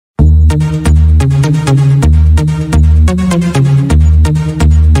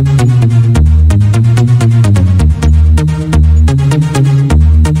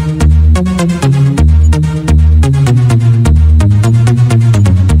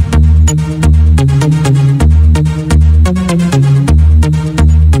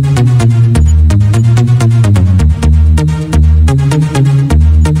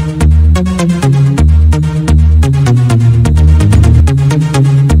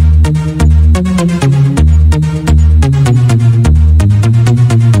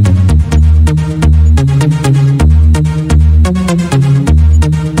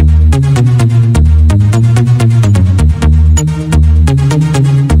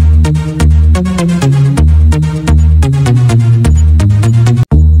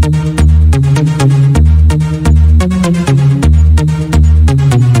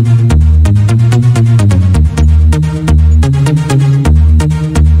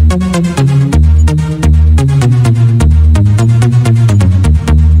विद्यार्थी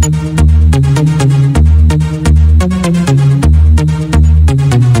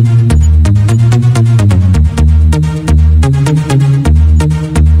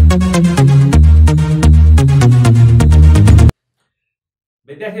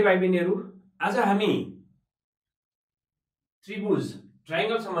भाइ बहिनीहरू, आज हामी त्रिभुज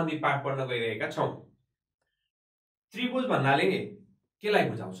ट्रायंगल सम्बन्धी पाठ पढ्न गइरहेका छौं। त्रिभुज भन्नाले केलाई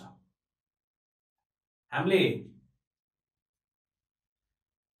बुझाउँछ? हामीले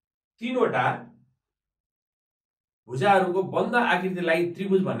तीनवटा भुजाहरूको बन्द आकृतिलाई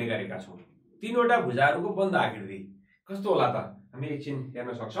त्रिभुज भन्ने गरेका छौं। तीनवटा भुजाहरूको बन्द आकृति कस्तो होला त? हामी एकछिन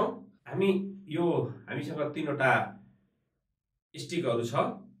हेर्न सक्छौं। हामीसँग तीनवटा स्टिकहरु छ।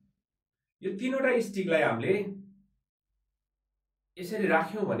 यो तीनवटा स्टिकलाई हामीले यसरी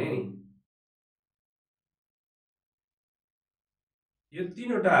राख्यौं भने नि यो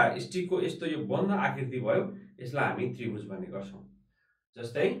तीनवटा स्टिकको यस्तो यो बन्द आकृति भयो। यसलाई हामी त्रिभुज भन्ने गर्छौं।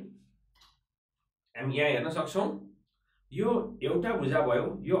 जस्तै हामी यहाँ हेर्न सक्छौं, यो एउटा भुजा भयो,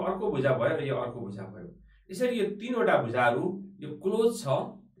 यो अर्को भुजा भयो र यो अर्को भुजा भयो। यसरी यो तीनवटा भुजाहरू यो क्लोज छ,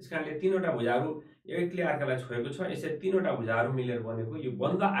 त्यसकारणले तीनवटा भुजाहरू एकले अर्कालाई छोएको छ। यसरी तीनवटा भुजाहरू मिलेर बनेको यो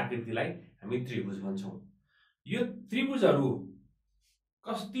बन्द आकृतिलाई हामी त्रिभुज भन्छौं। यो त्रिभुजहरू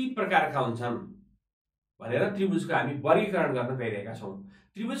कति प्रकारका हुन्छन् भनेर त्रिभुजको हामी वर्गीकरण गर्न गइरहेका छौं।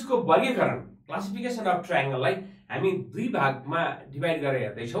 त्रिभुजको वर्गीकरण, क्लासिफिकेसन अफ ट्रायंगललाई हामी दुई भागमा डिभाइड गरेर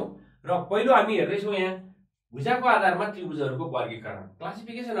हेर्दै छौं। र पहिलो हामी हेर्दै छौं यहाँ भुजाको आधारमा त्रिभुजहरूको वर्गीकरण,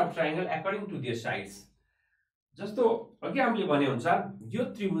 classification of triangle according to there sides. जस्तो अघि हामीले भने अनुसार यो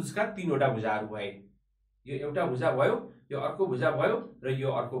त्रिभुजका तीनवटा भुजाहरू भए। यो एउटा भुजा भयो, यो अर्को भुजा भयो र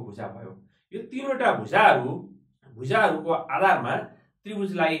यो अर्को भुजा भयो। यो तीनवटा भुजाहरूको आधारमा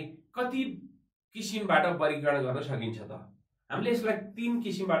त्रिभुजलाई कति किसिमबाट वर्गीकरण गर्न सकिन्छ त? हामीले यसलाई तीन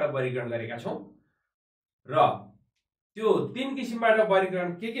किसिमबाट वर्गीकरण गरेका छौं र त्यो तीन किसिमबाट वर्गीकरण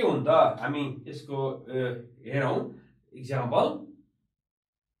के हुन् त? हामी यसको हेरौं। एक्जाम्पल,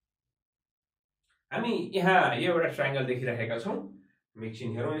 हामी यहाँ यो एउटा ट्रायंगल देखिरहेका छौं।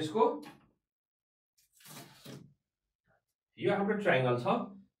 एकछिन हेरौं यसको। यो हाम्रो ट्रायंगल छ।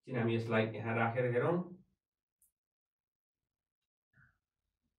 किन हामी यसलाई यहाँ राखेर हेरौं।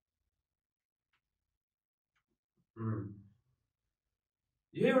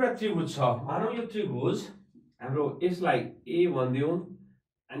 यो एउटा त्रिभुज छ। मानौ यो त्रिभुज हाम्रो यसलाई ए भन्दियौं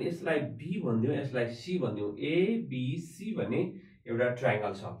अनि यसलाई बी भन्दियौं, यसलाई सी भन्दियौं। ए बी सी भन्ने एउटा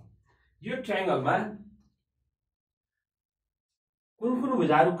ट्रायंगल छ। यो ट्रायंगलमा कुन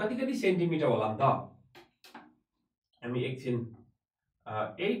भुजाहरू कति सेन्टिमिटर होला त? हामी एकछिन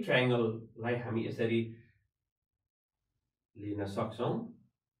यही ट्रायंगललाई हामी यसरी लिन सक्छौं।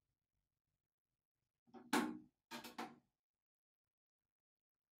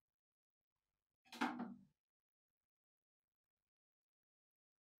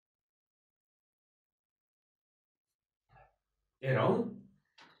 हेरौं,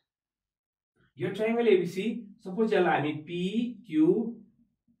 यो ट्रायंगल एबीसी, सपोज यसलाई हामी पी क्यू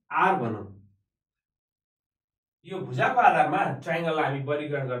आर भनौं। यो भुजाको आधारमा ट्रायंगललाई हामी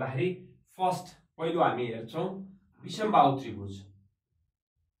वर्गीकरण गर्दाखेरि पहिलो हामी हेर्छौं विषमबाहु त्रिभुज।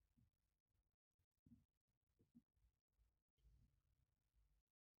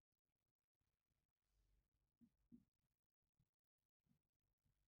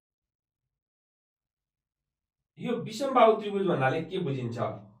 यो विषमबाहु त्रिभुज भन्नाले के बुझिन्छ?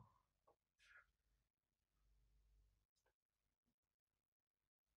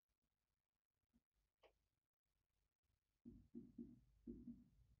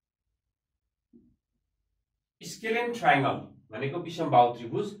 स्केलेन ट्रायंगल भनेको विषमबाहु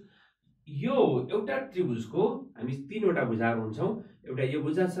त्रिभुज। यो एउटा त्रिभुजको हामी तीनवटा भुजाहरू हुन्छौं। एउटा यो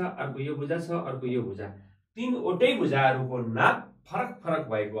भुजा छ, अर्को यो भुजा छ, अर्को यो भुजा। तीनवटै भुजाहरूको नाप फरक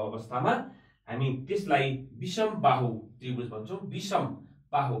भएको अवस्थामा हामी त्यसलाई विषमबाहु त्रिभुज भन्छौं। विषम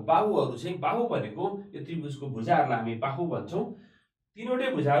बाहुहरू चाहिँ, बाहु भनेको यो त्रिभुजको भुजाहरूलाई हामी बाहु भन्छौं। तीनवटै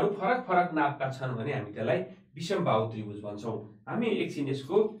भुजाहरू फरक नापका छन् भने हामी त्यसलाई विषमबाहु त्रिभुज भन्छौं। हामी एकछिन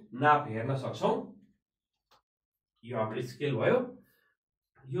यसको नाप हेर्न सक्छौं। यो हाम्रो स्केल भयो।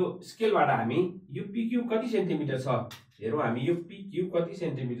 यो स्केलबाट हामी यो पीक्यू कति सेन्टिमिटर छ हेरौं। हामी यो पीक्यू कति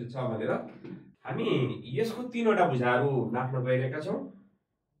सेन्टिमिटर छ भनेर हामी यसको तीनवटा भुजाहरू नाप्न गइरहेका छौं।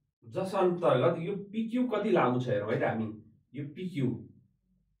 जस अन्तर्गत यो पीक्यू कति लामो छ हेरौं है त। हामी यो पीक्यू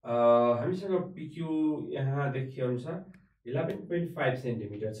हामीसँग पीक्यू यहाँ देखिए अनुसार 11.5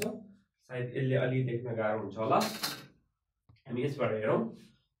 सेन्टिमिटर छ। सायद यसले अलि देख्न गाह्रो हुन्छ होला। हामी यसबाट हेरौं।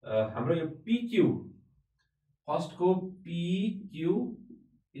 हाम्रो यो पीक्यू फर्स्ट को पीक्यू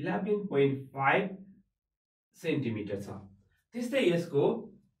 11.5 सेन्टिमिटर छ। त्यस्तै यसको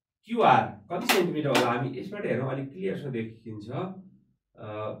क्यूआर कति सेन्टिमिटर होला हामी यसबाट हेरौँ अलिक क्लियरसँग देखिन्छ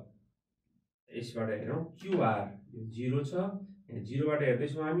यसबाट हेरौँ क्यूआर यो 0 छ यहाँ 0 बाट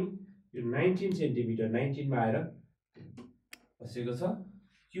हेर्दैछौँ हामी यो 19 सेन्टिमिटर 19 मा आएर बसेको छ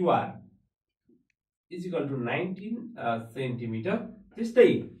QR is equal to 19 centimetre त्यस्तै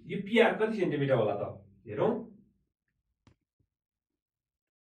यो पीआर कति सेन्टिमिटर होला त हेरौँ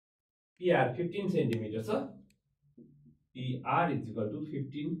पीआर 15 सेन्टिमिटर छ PR is equal to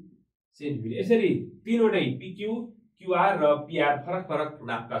 15 centimetre यसरी तीनवटै पीक्यू क्यूआर र पीआर फरक फरक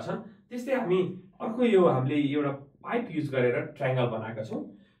नापका छन् त्यस्तै हामी अर्को यो हामीले एउटा पाइप युज गरेर ट्रायंगल बनाएका छौं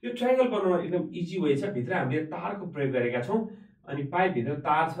यो ट्रायंगल बनाउन एकदम इजी वे छ भित्र हामीले तारको प्रयोग गरेका छौं अनि पाइप भित्र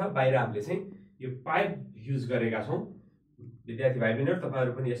तार छ बाहिर हामीले चाहिँ यो पाइप युज गरेका छौं विद्यार्थी भाइ बहिनीहरु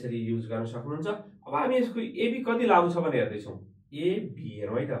तपाईहरु पनि यसरी युज गर्न सक्नुहुन्छ अब हामी यसको एबी कति लामो छ भनेर हेर्दै छौं एबी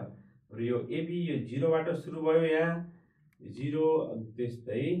हेरौँ है त र यो एबी यो 0 बाट सुरु भयो यहाँ 0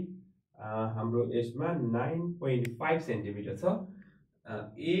 त्यस्तै हाम्रो यसमा 9.5 सेन्टिमिटर छ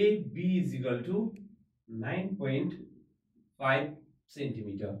AB is equal to 9.5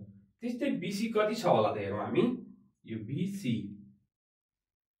 centimetre त्यस्तै बीसी कति छ होला त हेरौँ हामी यो बीसी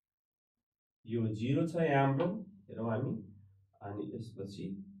यो 0 छ यहाँ हाम्रो हेरौँ हामी अनि यसपछि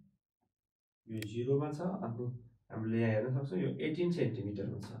यो 0 मा छ अनि हामीले यहाँ हेर्न सक्छौं यो 18 सेन्टिमिटर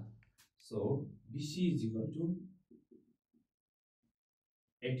मा छ so BC is equal to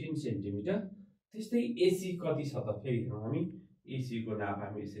 18 centimetre त्यस्तै एसी कति छ त फेरि हेरौँ हामी एसी को नाप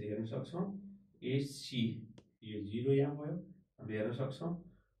हामी यसरी हेर्न सक्छौं एसी यो 0 यहाँ भयो हामीले हेर्न सक्छौं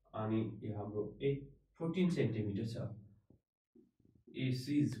अनि यो हाम्रो 14 सेन्टिमिटर छ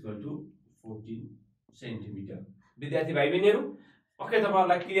AC is equal to 14 centimetre विद्यार्थी भाइ बहिनीहरु ओके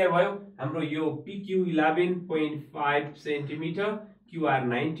तपाईहरुलाई क्लियर भयो हाम्रो यो PQ 11.5 सेन्टिमिटर QR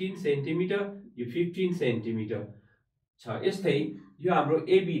 19 सेन्टिमिटर यो 15 सेन्टिमिटर छ यस्तै यो हाम्रो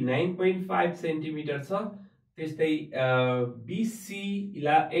AB 9.5 सेन्टिमिटर छ त्यस्तै BC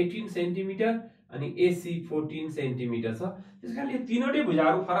 18 सेन्टिमिटर अनि AC 14 सेन्टिमिटर छ त्यसकारणले यो तीनवटै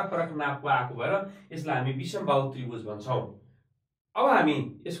भुजाहरू फरक फरक नापको आएको भएर यसलाई हामी विषमबाहु त्रिभुज भन्छौं अब हामी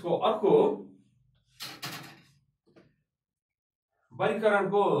यसको अर्को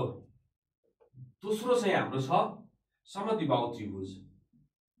वर्गीकरणको दोस्रो चाहिँ हाम्रो छ समद्विबाहु त्रिभुज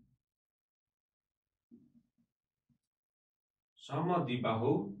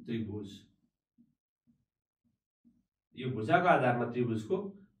समद्विबाहु त्रिभुज यो भुजाको आधारमा त्रिभुजको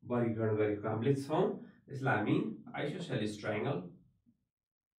वर्गीकरण गरेको हामीले छौं यसलाई हामी आइसोसेलिस ट्रायंगल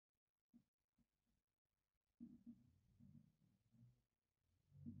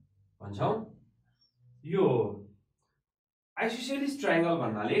भन्छौं यो आइसोसेलिस ट्रायंगल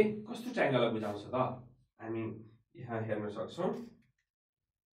भन्नाले कस्तो ट्रायंगललाई बुझाउँछ त हामी यहाँ हेर्न सक्छौं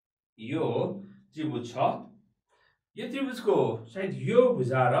यो त्रिभुज छ यो त्रिभुजको सायद यो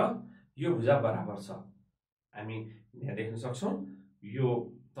भुजा र यो भुजा बराबर छ हामी यहाँ देख्न सक्छौं यो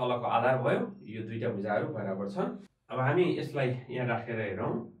तलको आधार भयो यो दुईटा भुजाहरू बराबर छन् अब हामी यसलाई यहाँ राखेर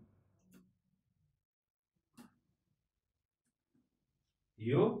हेरौं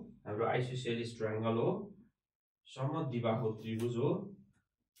यो हाम्रो आइसोसेलिस ट्रायंगल हो समद्विबाहु त्रिभुज हो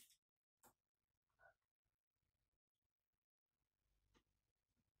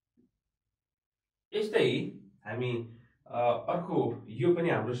यस्तै हामी अर्को यो पनि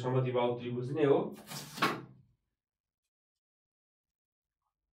हाम्रो समद्विबाहु त्रिभुज नै हो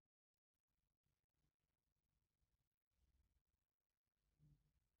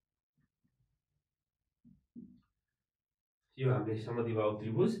यो हामीले समद्विबाहु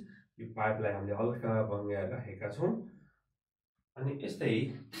त्रिभुज यो पाइपलाई हामीले हल्का बङ्गाएर राखेका छौं अनि यस्तै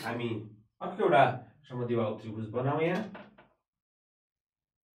हामी अर्को एउटा समद्विबाहु त्रिभुज बनाऊ यहाँ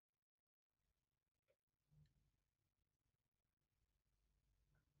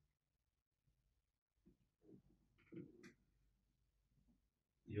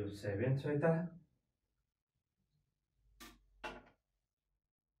यो 7 छ यता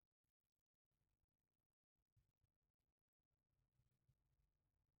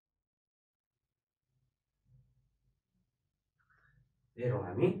हेरौँ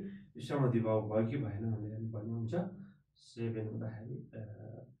हामी यो समद्विबाहु भयो कि भएन भनेर भन्नु हुन्छ 7 हुँदाखेरि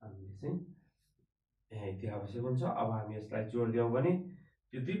हामीले चाहिँ यहाँ यति आवश्यक हुन्छ अब हामी यसलाई जोड दियौं भने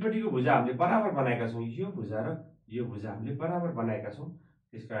यो दुईपट्टिको भुजा हामीले बराबर बनाएका छौं यो भुजा र यो भुजा हामीले बराबर बनाएका छौं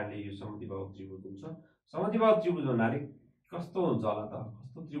त्यसकारणले यो समद्विबाहु त्रिभुज हुन्छ समद्विबाहु त्रिभुज भन्नाले कस्तो हुन्छ होला त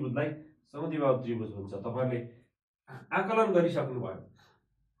कस्तो त्रिभुजलाई समद्विबाहु त्रिभुज हुन्छ तपाईहरुले आकलन गरिसक्नु भयो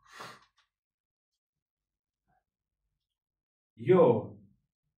यो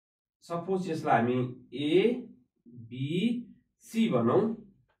सपोज यसलाई हामी A B C भनौं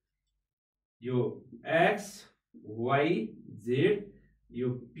यो X Y Z यो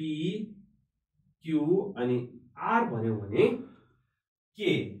P Q अनि R भन्यो भने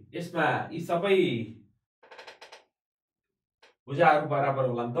के यसमा यी सबै भुजाहरू बराबर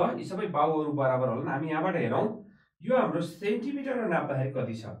होला नि त, यी सबै बाहुहरू बराबर होला नि। हामी यहाँबाट हेरौँ यो हाम्रो सेन्टिमिटरमा नाप्दाखेरि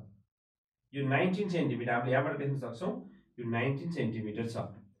कति छ, यो 19 सेन्टिमिटर हामीले यहाँबाट देख्न सक्छौँ, यो 19 सेन्टिमिटर छ।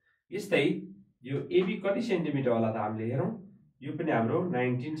 यस्तै यो AB कति सेन्टिमिटर होला त हामीले हेरौँ, यो पनि हाम्रो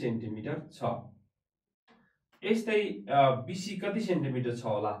 19 सेन्टिमिटर छ। यस्तै BC कति सेन्टिमिटर छ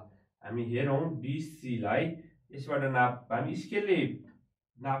होला, हामी हेरौँ BC लाई यसबाट हामी स्केलले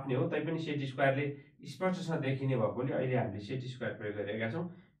नाप्ने हो, तैपनि सेट स्क्वायरले स्पष्टसँग देखिने भएकोले अहिले हामीले सेट स्क्वायर प्रयोग गरिरहेका छौँ।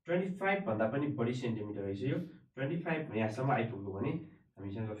 25 भन्दा पनि बढी सेन्टिमिटर रहेछ यो, 25 यहाँसम्म आइपुग्यो भने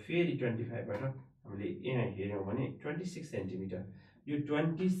हामीसँग फेरि 25 बाट हामीले यहाँ हेर्यौँ भने 26 सेन्टिमिटर, यो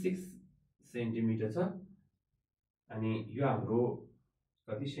 26 सेन्टिमिटर छ। अनि यो हाम्रो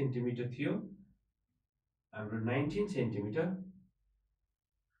कति सेन्टिमिटर थियो, हाम्रो 19 सेन्टिमिटर।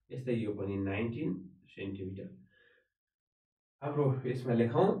 यस्तै यो पनि 19 सेन्टिमिटर। हाम्रो यसमा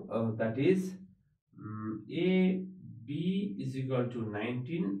लेखौँ that is AB is equal to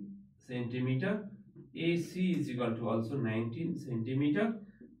 19 centimetre, AC is equal to also 19 centimetre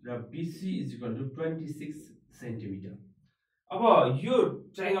र BC is equal to 26 centimetre. अब यो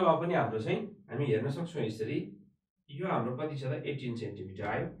ट्रायंगलमा पनि हाम्रो चाहिँ हामी हेर्न सक्छौँ यसरी, यो हाम्रो कति छ त 18 सेन्टिमिटर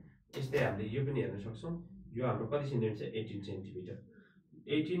आयो। यस्तै हामीले यो पनि हेर्न सक्छौँ, यो हाम्रो कति सेन्टिमिटर छ 18 सेन्टिमिटर,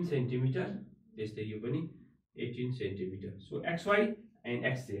 18 सेन्टिमिटर। त्यस्तै यो पनि 18 centimetre. So XY and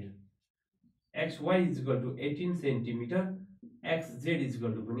XZ, XY is equal to 18 centimetre, XZ is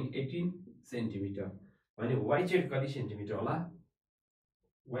equal to पनि 18 सेन्टिमिटर। भने YZ कति सेन्टिमिटर होला,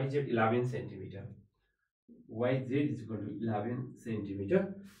 YZ 11 centimetre, YZ is equal to 11 centimetre,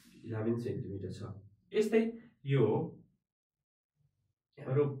 11 centimetre छ। यस्तै यो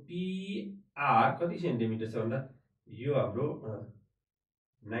हाम्रो PR कति सेन्टिमिटर छ भन्दा यो हाम्रो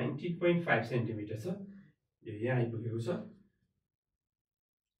 19.5 सेन्टिमिटर छ, यो यहाँ आइपुगेको छ।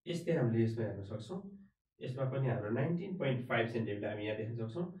 यस्तै हामीले यसमा हेर्न सक्छौँ, यसमा पनि हाम्रो 19.5 सेन्टिमिटर हामी यहाँ देख्न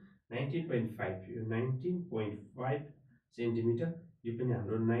सक्छौँ, 19.5, यो 19.5 सेन्टिमिटर, यो पनि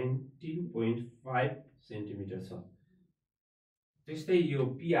हाम्रो 19.5 सेन्टिमिटर छ। त्यस्तै यो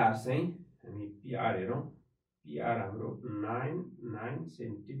PR चाहिँ हामी PR हेरौँ, PR हाम्रो 9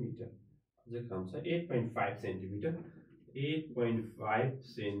 सेन्टिमिटर, अझै कम छ 8.5 सेन्टिमिटर, 8.5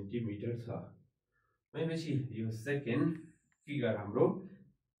 सेन्टिमिटर छ। भनेपछि यो सेकेन्ड फिगर हाम्रो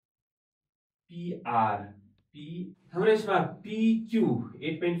PR, हाम्रो यसमा PQ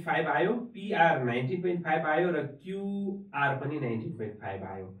 8.5 आयो, PR 19.5 आयो र QR पनि 19.5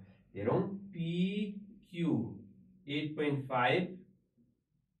 आयो। हेरौँ PQ 8.5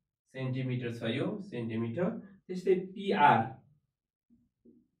 सेन्टिमिटर छ यो सेन्टिमिटर। त्यस्तै PR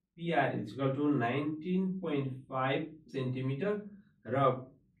is equal to 19.5 centimetre र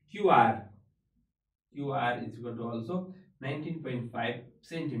QR is equal to also 19.5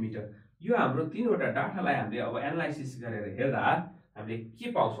 centimetre. यो हाम्रो तीनवटा डाटालाई हामीले अब एनालाइसिस गरेर हेर्दा हामीले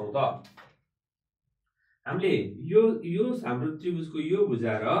के पाउँछौँ त, हामीले यो हाम्रो त्रिभुजको यो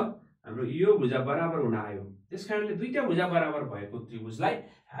भुजा र हाम्रो यो भुजा बराबर हुन आयो। त्यसकारणले दुईटा भुजा बराबर भएको त्रिभुजलाई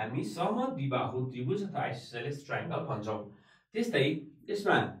हामी समद्विबाहु त्रिभुज अथवा आइसोसेलेस ट्रायंगल भन्छौँ। त्यस्तै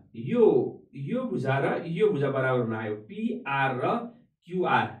यसमा यो भुजा र यो भुजा बराबर हुन आयो, PR र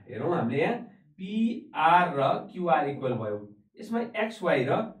QR। हेरौँ हामीले यहाँ PR र QR इक्वल भयो, यसमा XY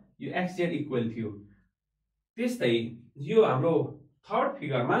र यो XZ इक्वल थियो। त्यस्तै यो हाम्रो थर्ड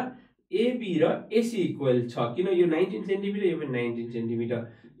फिगरमा AB र AC इक्वल छ, किन यो 19 सेन्टिमिटर, यो पनि 19 centimetre,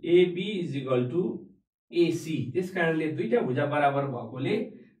 AB is equal to AC। त्यसकारणले दुईटा भुजा बराबर भएकोले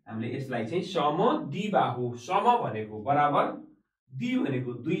हामीले यसलाई चाहिँ समद्विबाहु, सम भनेको बराबर, द्वि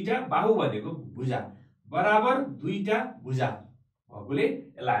भनेको दुईटा, बाहु भनेको भुजा, बराबर दुईटा भुजा भएकोले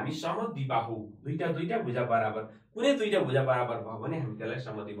यसलाई हामी समद्विबाहु, दुईटा भुजा बराबर, कुनै दुईटा भुजा बराबर भयो भने हामी त्यसलाई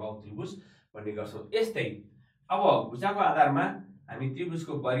समद्विबाहु त्रिभुज भन्ने गर्छौँ। यस्तै अब भुजाको आधारमा हामी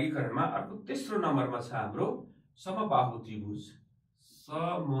त्रिभुजको वर्गीकरणमा अर्को तेस्रो नम्बरमा छ हाम्रो समबाहु त्रिभुज।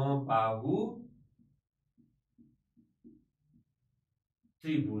 समबाहु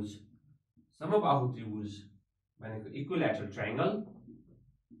त्रिभुज, समबाहु त्रिभुज भनेको इक्विलैटरल ट्रायंगल।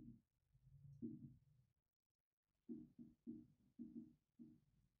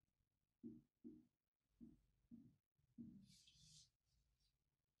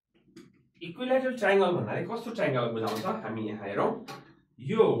 इक्विलैटरल ट्रायंगल भन्नाले कस्तो ट्रायंगल बुझाउँछ, हामी यहाँ हेरौँ।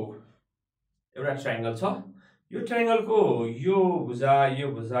 यो एउटा ट्रायंगल छ, यो ट्रायंगलको यो भुजा, यो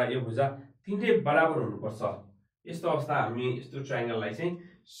भुजा, यो भुजा तीनटै बराबर हुनुपर्छ। यस्तो अवस्था हामी यस्तो ट्रायंगललाई चाहिँ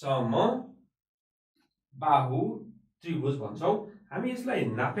समबाहु त्रिभुज भन्छौँ। हामी यसलाई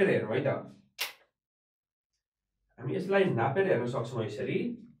नापेर हेरौँ है त। हामी यसलाई नापेर हेर्न सक्छौँ यसरी।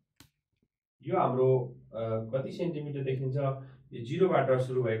 यो हाम्रो कति सेन्टिमिटर देखिन्छ, यो 0 बाट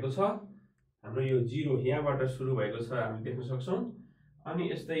सुरु भएको छ, हाम्रो यो 0 यहाँबाट सुरु भएको छ हामी देख्न सक्छौँ। अनि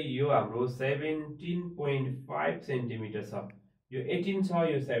यस्तै यो हाम्रो 17.5 सेन्टिमिटर छ, यो 18 छ,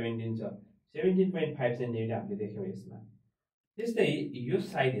 यो 17 छ, 17.5 सेन्टिमिटर हामीले देख्यौँ यसमा। त्यस्तै यो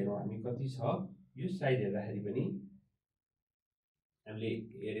साइड हेरौँ हामी कति छ, यो साइड हेर्दाखेरि पनि हामीले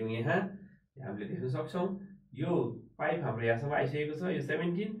हेर्यौँ यहाँ हामीले देख्न सक्छौँ यो पाइप हाम्रो यहाँसम्म आइसकेको छ, यो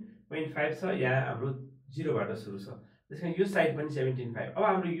 17.5 छ, यहाँ हाम्रो 0 बाट सुरु छ, त्यसकारण यो साइड पनि 17.5। अब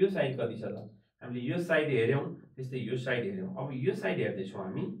हाम्रो यो साइड कति छ त, हामीले यो साइड हेर्यौँ, त्यस्तै यो साइड हेर्यौँ। अब यो साइड हेर्दैछौँ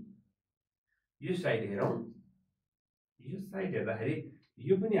हामी, यो साइड हेरौँ, यो साइड हेर्दाखेरि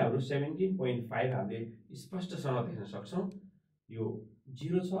यो पनि हाम्रो 17.5 हामीले स्पष्टसँग देख्न सक्छौँ, यो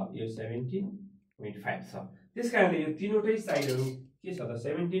 0 छ, यो 17.5 छ। त्यसकारणले यो तीनवटै साइडहरू के छ त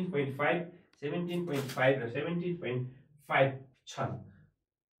 17.5, 17.5 र 17.5 छन्।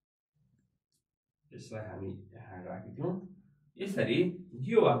 यसलाई हामी यहाँ राखेथ्यौँ यसरी।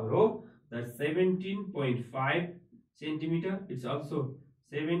 यो हाम्रो 17.5 सेन्टिमिटर, इट्स अल्सो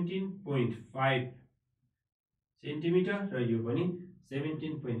 17.5 सेन्टिमिटर र यो पनि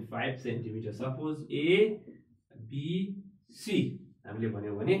 17.5 centimetre. Suppose A B C हामीले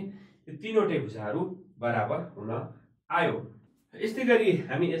भन्यौँ भने यो तीनवटै भुजाहरू बराबर हुन आयो। यस्तै गरी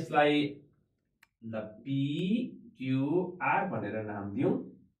हामी यसलाई ल PQR भनेर नाम दियौँ।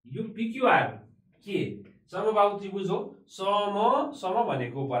 यो PQR के समबाहु त्रिभुज हो। सम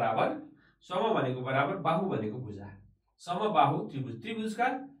भनेको बराबर बाहु भनेको भुजा। समबाहु त्रिभुज, त्रिभुजका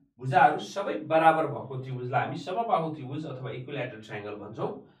भुजाहरू सबै बराबर भएको त्रिभुजलाई हामी समबाहु त्रिभुज अथवा इक्विलेटरल ट्रायंगल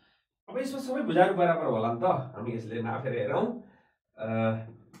भन्छौँ। अब यसमा सबै भुजाहरू बराबर होला नि त, हामी यसले नापेर हेरौँ।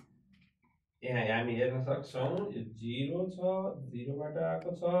 यहाँ हामी हेर्न सक्छौँ यो 0 छ, 0 बाट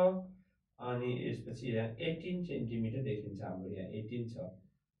आएको छ, अनि यसपछि यहाँ 18 सेन्टिमिटर देखिन्छ, हाम्रो यहाँ 18 छ,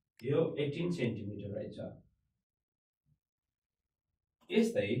 यो 18 सेन्टिमिटर रहेछ।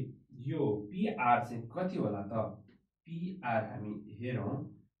 यस्तै यो PR चाहिँ कति होला त, PR हामी हेरौँ,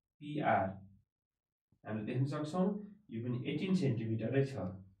 PR हामीले देख्न सक्छौँ यो पनि 18 सेन्टिमिटरै छ।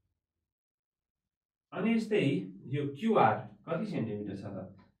 अनि यस्तै यो QR कति सेन्टिमिटर छ त,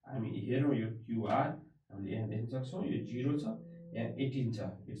 हामी हेरौँ, यो QR हामीले यहाँ देख्न सक्छौँ यो 0 छ, यहाँ 18 छ,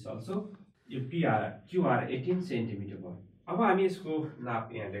 इट्स अल्सो यो QR 18 सेन्टिमिटर भयो। अब हामी यसको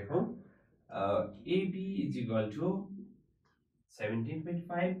नाप यहाँ लेखौँ, AB is equal to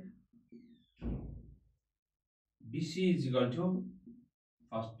 17.5, BC is equal to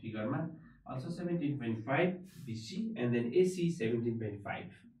first फिगरमा also 17.5 BC and then AC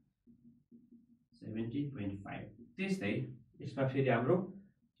 17.5। त्यस्तै यसमा फेरि हाम्रो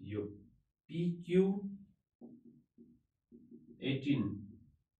यो PQ 18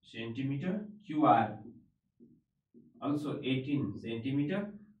 centimetre, QR also 18 centimetre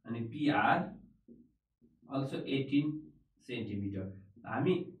अनि PR अल्सो 18 सेन्टिमिटर।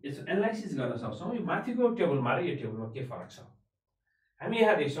 हामी यसो एनालाइसिस गर्न सक्छौँ यो माथिको टेबलमा र यो टेबलमा के फरक छ। हामी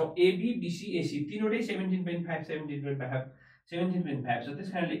यहाँ देख्छौँ AB BC AC तीनवटै 17.5 17.5 छ,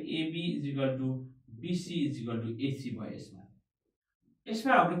 त्यसकारणले AB is equal to BC is equal to AC भयो।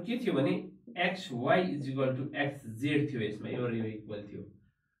 यसमा हाम्रो के थियो भने XY is equal to XZ थियो, यसमा यो इक्वल थियो।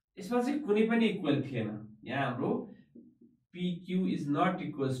 यसमा चाहिँ कुनै पनि इक्वल थिएन। यहाँ हाम्रो PQ is not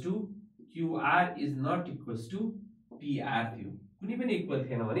equals to QR is not equals to PR थियो, कुनै पनि इक्वल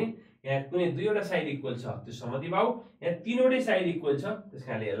थिएन भने यहाँ कुनै दुईवटा साइड इक्वल छ त्यो समद्विबाहु, यहाँ तीनवटै साइड इक्वल छ,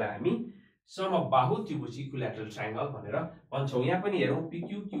 त्यसकारणले यसलाई हामी समबाहु त्रिभुज इक्विलेटरल ट्रायंगल भनेर भन्छौँ। यहाँ पनि हेरौँ PQ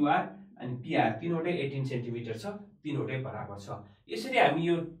QR अनि PR तीनवटै 18 सेन्टिमिटर छ, तीनवटै बराबर छ। यसरी हामी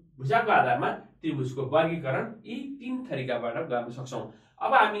यो भुजाको आधारमा त्रिभुजको वर्गीकरण यी तीन तरिकाबाट गर्न सक्छौँ।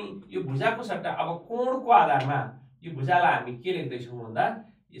 अब हामी यो भुजाको सट्टा अब कोणको आधारमा यो भुजालाई हामी के लेख्दैछौँ भन्दा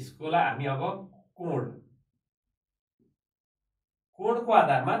यसकोलाई हामी अब कोणको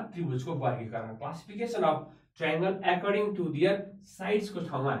आधारमा त्रिभुजको वर्गीकरण, classification of triangle according to there sides को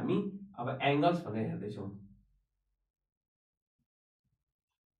ठाउँमा हामी अब एंगल्स भनेर हेर्दैछौँ।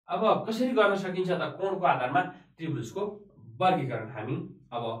 अब कसरी गर्न सकिन्छ त कोणको आधारमा त्रिभुजको वर्गीकरण, हामी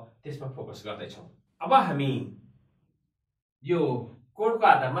अब त्यसमा फोकस गर्दैछौँ। अब हामी यो कोणको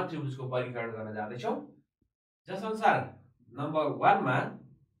आधारमा त्रिभुजको वर्गीकरण गर्न जाँदैछौँ, जसअनुसार नम्बर 1 मा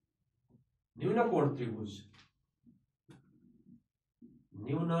न्यून कोण त्रिभुज,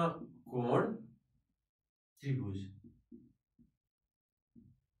 न्यून कोण त्रिभुज,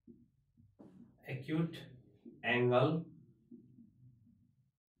 एक्यूट एंगल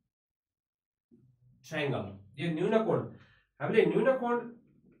ट्रायंगल। यो न्यून कोण हामीले न्यून कोण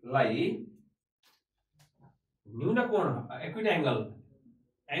एक्यूट एंगल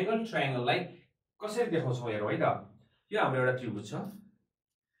ट्रायंगललाई कसरी देखाउँछौँ हेरौँ है त। यो हाम्रो एउटा त्रिभुज छ,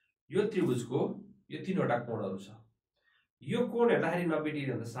 यो त्रिभुजको यो तीनवटा कोणहरू छ। यो कोण हेर्दाखेरि 90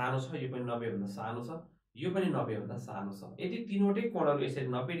 डिग्री भन्दा सानो छ, यो पनि 90 भन्दा सानो छ, यो पनि 90 भन्दा सानो छ। यदि तीनवटै कोणहरू यसरी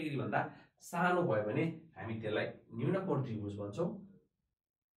 90 डिग्री भन्दा सानो भयो भने हामी त्यसलाई न्यून कोण त्रिभुज भन्छौँ।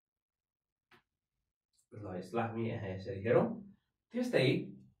 ल यसलाई हामी यहाँ यसरी हेरौँ। त्यस्तै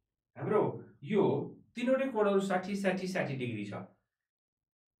हाम्रो यो तीनवटै कोणहरू 60 60 60 डिग्री छ,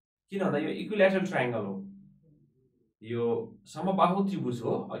 किन भन्दा यो इक्विल्याटरल ट्रायंगल हो, यो समबाहु त्रिभुज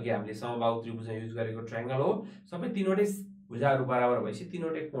हो। अघि हामीले समबाहु त्रिभुजमा युज गरेको ट्रायंगल हो। सबै तीनवटै भुजाहरू बराबर भएपछि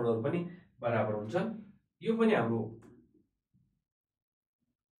तीनवटै कोणहरू पनि बराबर हुन्छन्। यो पनि हाम्रो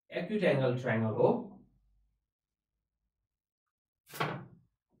एक्युट एंगल ट्रायंगल हो।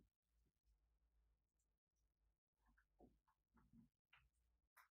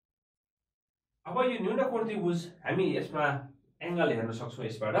 अब यो न्यून कोण त्रिभुज हामी यसमा एंगल हेर्न सक्छौं।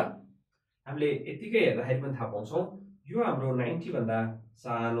 यसबाट हामीले यतिकै हेर्दाखेरि पनि थाहा पाउँछौं यो हाम्रो 90 भन्दा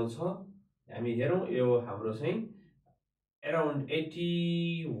सानो छ। हामी हेरौं यो हाम्रो चाहिँ अराउन्ड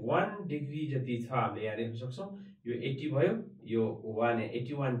 81 डिग्री जति छ, हामीले यहाँ देख्न सक्छौं। यो 80 भयो, यो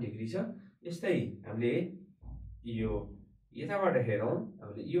 81 डिग्री छ। यस्तै हामीले यो यताबाट हेरौं,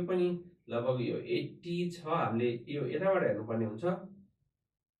 हामीले यो पनि लगभग यो 80 छ। हामीले यो यताबाट हेर्नुपर्ने हुन्छ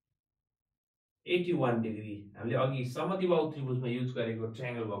 81 डिग्री। हामीले अघि समद्विबाहु त्रिभुजमा युज गरेको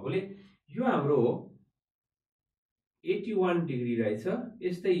ट्रायंगल भएकोले यो हाम्रो 81 डिग्री रहेछ।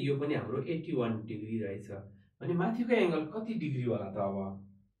 यस्तै यो पनि हाम्रो 81 डिग्री रहेछ। अनि माथिको एंगल कति डिग्री होला त? अब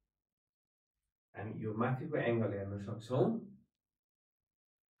हामी यो माथिको एंगल हेर्न सक्छौं।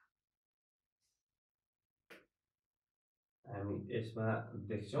 हामी यसमा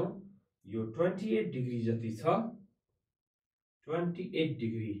देख्छौं यो 28 डिग्री जति छ। 28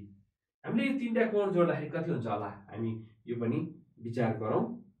 डिग्री। हामीले यो तीनटा कोण जोड्दाखेरि कति हुन्छ होला? हामी यो पनि विचार गरौं।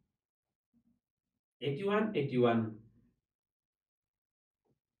 81 81।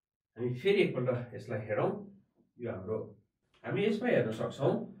 हामी फेरि एकपल्ट यसलाई हेरौं। यो हाम्रो हामी यसमा हेर्न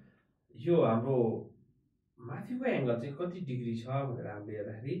सक्छौं यो हाम्रो माथिको एंगल चाहिँ कति डिग्री छ भनेर हामीले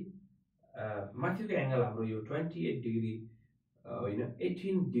हेर्दाखेरि माथिको एंगल हाम्रो यो 28 डिग्री होइन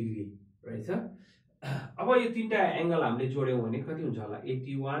 18 डिग्री रहेछ। अब यो तीनटा एंगल हामीले जोड्यौं भने कति हुन्छ होला?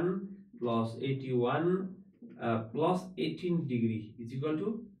 81 plus 81 plus 18 degree is equal to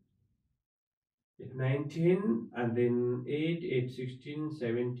 19 and then 8 8 16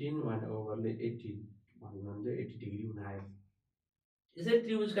 17 1 over 18 80 degree हुन आयो। यसरी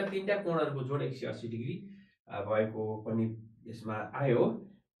त्रिभुजका तीनटा कोणहरूको जोड 180 डिग्री भएको पनि यसमा आयो।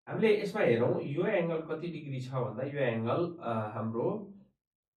 हामीले यसमा हेरौं यो एंगल कति डिग्री छ भन्दा यो एंगल हाम्रो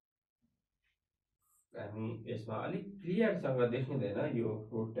हामी यसमा अलिक क्लियरसँग देखिँदैन। यो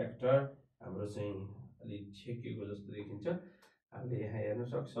प्रोट्र्याक्टर हाम्रो चाहिँ अलिक छेकेको जस्तो देखिन्छ। हामीले यहाँ हेर्न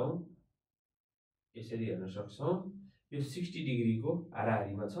सक्छौं, यसरी हेर्न सक्छौं यो 60 डिग्रीको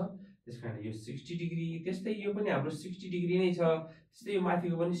हाराहारीमा छ। त्यसकारण यो 60 डिग्री। त्यस्तै यो पनि हाम्रो 60 डिग्री नै छ। त्यस्तै यो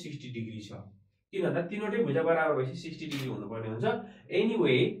माथिको पनि 60 डिग्री छ। किन भन्दा तीनवटै भुजा बराबर भएपछि 60 डिग्री हुनुपर्ने हुन्छ।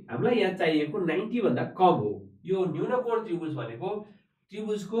 एनीवे हामीलाई यहाँ चाहिएको 90 भन्दा कम हो। यो न्यून कोण त्रिभुज भनेको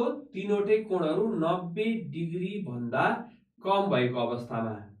त्रिभुजको तीनवटै कोणहरू 90 डिग्री भन्दा कम भएको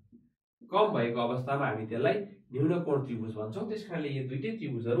अवस्थामा हामी त्यसलाई न्यून कोण त्रिभुज भन्छौं। त्यसकारणले यो दुईटै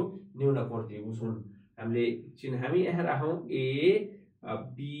त्रिभुजहरू न्यून कोण त्रिभुज हुन्। हामी यहाँ राखौं A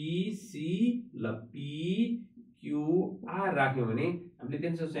B C ल P Q R राख्यौं भने हामीले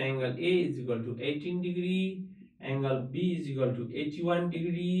देख्न सक्छौं angle A is equal to 18 degree, angle B is equal to 81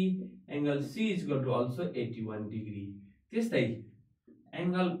 degree, angle C is equal to also 81 degree. त्यस्तै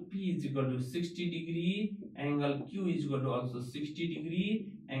angle P is equal to 60 degree, angle Q is equal to also 60 degree,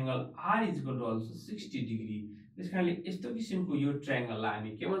 angle R is equal to also 60 degree. त्यसकारणले यस्तो किसिमको यो ट्रायंगललाई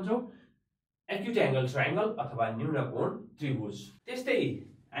हामी के भन्छौं? Acute angle triangle अथवा न्यून कोण त्रिभुज। त्यस्तै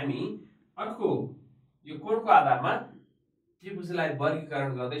हामी अर्को यो कोणको आधारमा त्रिभुजलाई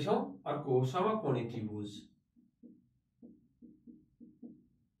वर्गीकरण गर्दैछौं। अर्को समकोणी त्रिभुज।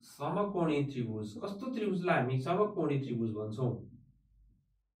 समकोणी त्रिभुज कस्तो त्रिभुजलाई हामी समकोणी त्रिभुज भन्छौं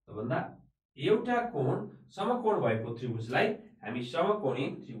भन्दा एउटा कोण समकोण भएको त्रिभुजलाई हामी समकोणी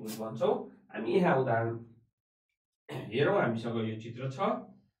त्रिभुज भन्छौं। हामी यहाँ उदाहरण हेरौं। हामीसँग यो चित्र छ।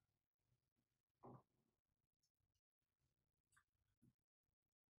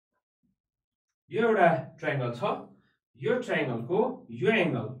 यो एउटा ट्रायंगल छ। यो ट्रायंगलको यो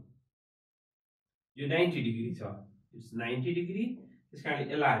एंगल यो 90 डिग्री छ। It's 90 degree.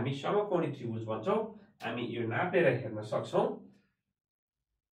 त्यसकारणले यसलाई हामी समकोणी त्रिभुज भन्छौं। हामी यो नापेर हेर्न सक्छौं।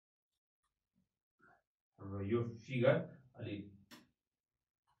 हाम्रो यो फिगर अलि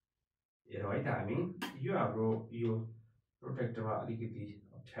हेरौं है त। हामी यो हाम्रो यो प्रोट्र्याक्टरमा अलिकति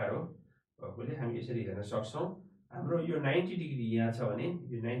अप्ठ्यारो भएकोले हामी यसरी हेर्न सक्छौं। हाम्रो यो 90 डिग्री यहाँ छ भने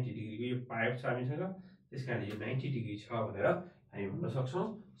यो 90 डिग्रीको यो पाइप छ हामीसँग, त्यसकारणले यो 90 डिग्री छ भनेर हामी भन्न सक्छौँ।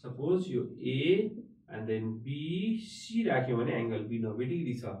 सपोज यो ए एन्ड देन बिसी राख्यौँ भने एङ्गल बी 90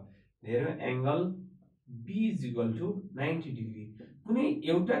 डिग्री छ। हेरौँ angle be is equal to 90 degree. कुनै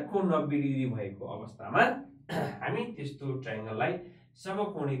एउटा कोण 90 डिग्री भएको अवस्थामा हामी त्यस्तो ट्रायङ्गललाई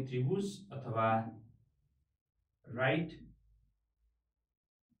समकोणी त्रिभुज अथवा राइट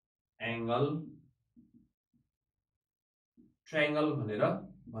एङ्गल ट्रायङ्गल भनेर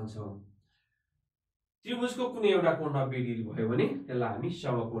भन्छौँ। त्रिभुजको कुनै एउटा कोण 90 डिग्री भयो भने त्यसलाई हामी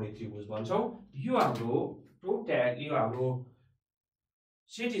समकोणी त्रिभुज भन्छौँ। यो हाम्रो यो हाम्रो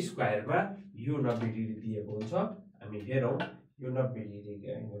सेट स्क्वायरमा यो 90 डिग्री दिएको हुन्छ। हामी हेरौँ यो 90 डिग्रीको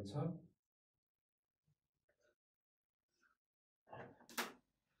एङ्गल छ,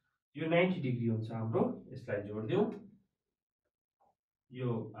 यो 90 डिग्री हुन्छ हाम्रो। यसलाई जोड्दियौँ। यो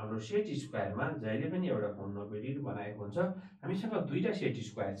हाम्रो सेट स्क्वायरमा जहिले पनि एउटा कोण 90 डिग्री बनाएको हुन्छ। हामीसँग दुईटा सेट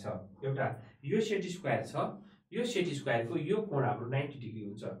स्क्वायर छ। एउटा यो सेट स्क्वायर छ, यो सेट स्क्वायरको यो कोण हाम्रो 90 डिग्री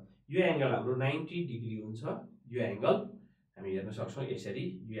हुन्छ। यो एङ्गल हाम्रो 90 डिग्री हुन्छ। यो एङ्गल हामी हेर्न सक्छौँ यसरी,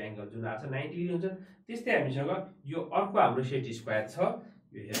 यो एङ्गल जुन आएको छ 90 डिग्री हुन्छ। त्यस्तै हामीसँग यो अर्को हाम्रो सेट स्क्वायर छ।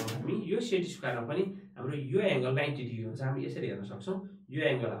 यो हेरौँ हामी, यो सेट स्क्वायरमा पनि हाम्रो यो एङ्गल 90 डिग्री हुन्छ। हामी यसरी हेर्न सक्छौँ यो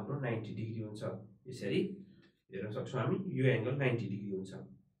एङ्गल हाम्रो 90 डिग्री हुन्छ। यसरी हेर्न सक्छौँ हामी, यो एङ्गल 90 डिग्री हुन्छ।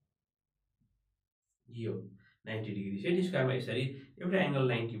 यो 90 डिग्री सेट स्क्वायरमा यसरी एउटा एङ्गल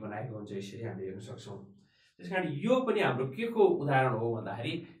 90 बनाएको हुन्छ। यसरी हामीले हेर्न सक्छौँ। त्यसकारण यो पनि हाम्रो के को उदाहरण हो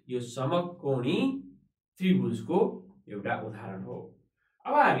भन्दाखेरि यो समकोणी त्रिभुजको एउटा उदाहरण हो।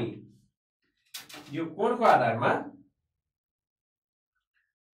 अब हामी यो कोणको आधारमा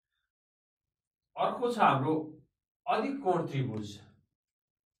अर्को छ हाम्रो अधिक कोण त्रिभुज।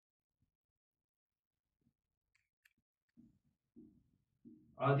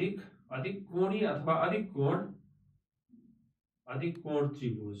 अधिक कोणी अथवा अधिक कोण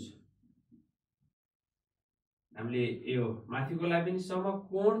त्रिभुज। हामीले यो माथिकोलाई पनि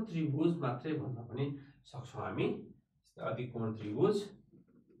समकोण त्रिभुज मात्रै भन्न पनि सक्छौँ हामी। अधिक कोण त्रिभुज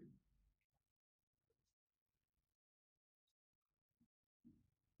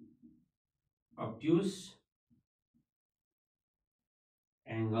obtuse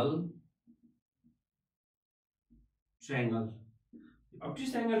angle triangle।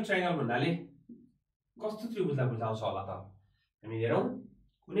 obtuse angle triangle भन्नाले कस्तो त्रिभुजलाई बुझाउँछ होला त? हामी हेरौँ,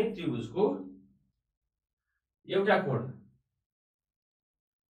 कुनै त्रिभुजको एउटा कोण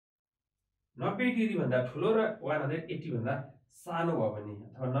 90 डिग्री भन्दा ठुलो र 180 भन्दा सानो भयो भने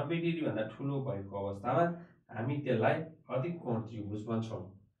अथवा 90 डिग्री भन्दा ठुलो भएको अवस्थामा हामी त्यसलाई अधिक कोण त्रिभुज भन्छौँ।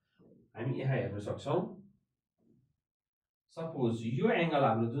 हामी यहाँ हेर्न सक्छौँ। सपोज यो एङ्गल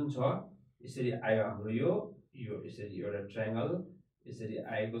हाम्रो जुन छ यसरी आयो हाम्रो यो यसरी एउटा ट्रायङ्गल यसरी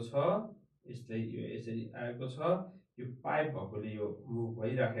आएको छ, यस्तै यो यसरी आएको छ। यो पाइप भएकोले यो मुभ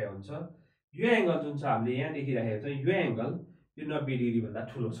भइराखेको हुन्छ। यो एङ्गल जुन छ हामीले यहाँ देखिराखेको छ, यो एङ्गल यो 90 डिग्री भन्दा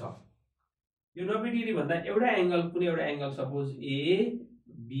ठुलो छ। यो 90 डिग्री भन्दा एउटा एङ्गल, कुनै एउटा angle suppose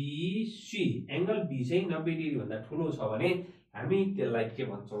ABC, angle be चाहिँ 90 डिग्री भन्दा ठुलो छ भने हामी त्यसलाई के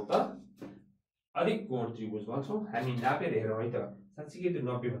भन्छौँ त? अधिक कोण त्रिभुज भन्छौँ। हामी नापेर हेरौँ है त, साँच्चीकै त्यो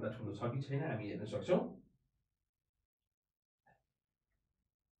 90 भन्दा ठुलो छ कि छैन हामी हेर्न सक्छौँ।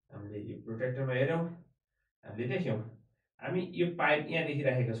 हामीले यो प्रोटेक्टरमा हेरौँ, हामीले देख्यौँ। हामी यो पाइप यहाँ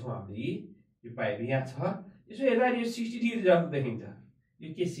देखिराखेका छौँ। हामीले यो पाइप यहाँ छ। यसो हेर्दा यो 60 डिग्री जस्तो देखिन्छ। यो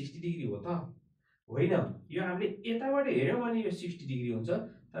के 60 डिग्री हो त? होइन। यो हामीले यताबाट हेऱ्यौँ भने यो 60 डिग्री हुन्छ,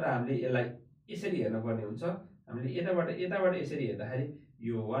 तर हामीले यसलाई यसरी हेर्नुपर्ने हुन्छ। हामीले यताबाट यसरी हेर्दाखेरि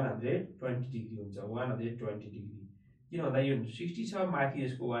यो 120 डिग्री हुन्छ। 120 डिग्री किन भन्दा यो 60 छ, माथि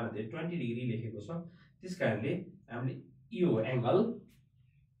यसको 120 डिग्री लेखेको छ। त्यस कारणले हामीले यो एङ्गल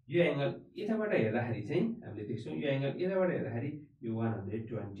यताबाट हेर्दाखेरि चाहिँ हामीले देख्छौँ, यो एङ्गल यताबाट हेर्दाखेरि यो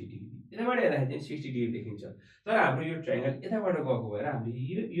 120 डिग्री, यताबाट हेर्दाखेरि चाहिँ 60 डिग्री देखिन्छ। तर हाम्रो यो ट्रायङ्गल यताबाट गएको भएर हामीले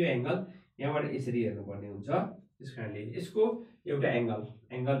यो एङ्गल यहाँबाट यसरी हेर्नुपर्ने हुन्छ। त्यस कारणले यसको एउटा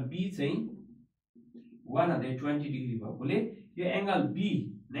एङ्गल बी चाहिँ 120 डिग्री भएकोले यो एङ्गल बी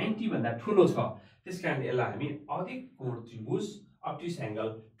 90 भन्दा ठुलो छ। त्यस कारणले यसलाई हामी अधिक कोण त्रिभुज obtuse एङ्गल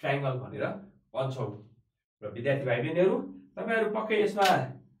ट्रायङ्गल भनेर भन्छौँ। र विद्यार्थी भाइ बहिनीहरू, तपाईँहरू पक्कै यसमा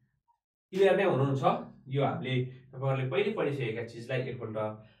क्लियर नै हुनुहुन्छ। यो हामीले तपाईँहरूले पहिले पढिसकेका चिजलाई एकपल्ट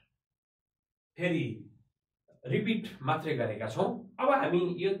फेरि रिपिट मात्रै गरेका छौँ। अब हामी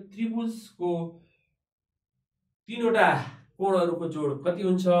यो त्रिभुजको तीनवटा कोणहरूको जोड कति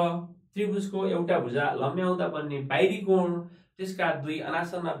हुन्छ, त्रिभुजको एउटा भुजा लम्ब्याउँदा बन्ने बाहिरी कोण, त्यसका दुई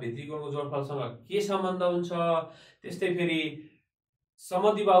अनासन्न भित्री कोणको जोडफलसँग के सम्बन्ध हुन्छ, त्यस्तै फेरि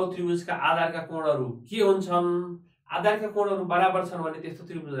समद्विबाहु त्रिभुजका आधारका कोणहरू के हुन्छन्, आधारका कोणहरू बराबर छन् भने त्यस्तो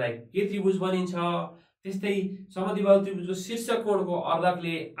त्रिभुजलाई के त्रिभुज भनिन्छ, त्यस्तै समद्विबाहु त्रिभुजको शीर्ष कोणको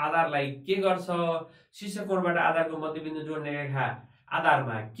अर्धकले आधारलाई के गर्छ, शीर्ष कोणबाट आधारको मध्यबिन्दु जोड्ने रेखा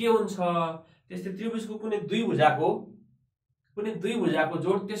आधारमा के हुन्छ, त्यस्तै त्रिभुजको कुनै दुई भुजाको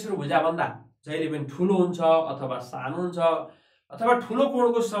जोड तेस्रो भुजा भन्दा जहिले पनि ठुलो हुन्छ अथवा सानो हुन्छ, अथवा ठुलो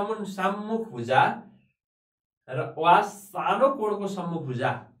कोणको सम्मुख भुजा वा सानो कोणको सम्मुख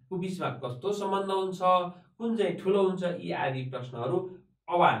भुजाको बीचमा कस्तो सम्बन्ध हुन्छ, कुन चाहिँ ठुलो हुन्छ, यी आदि प्रश्नहरू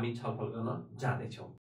अब हामी छलफल गर्न जाँदैछौँ।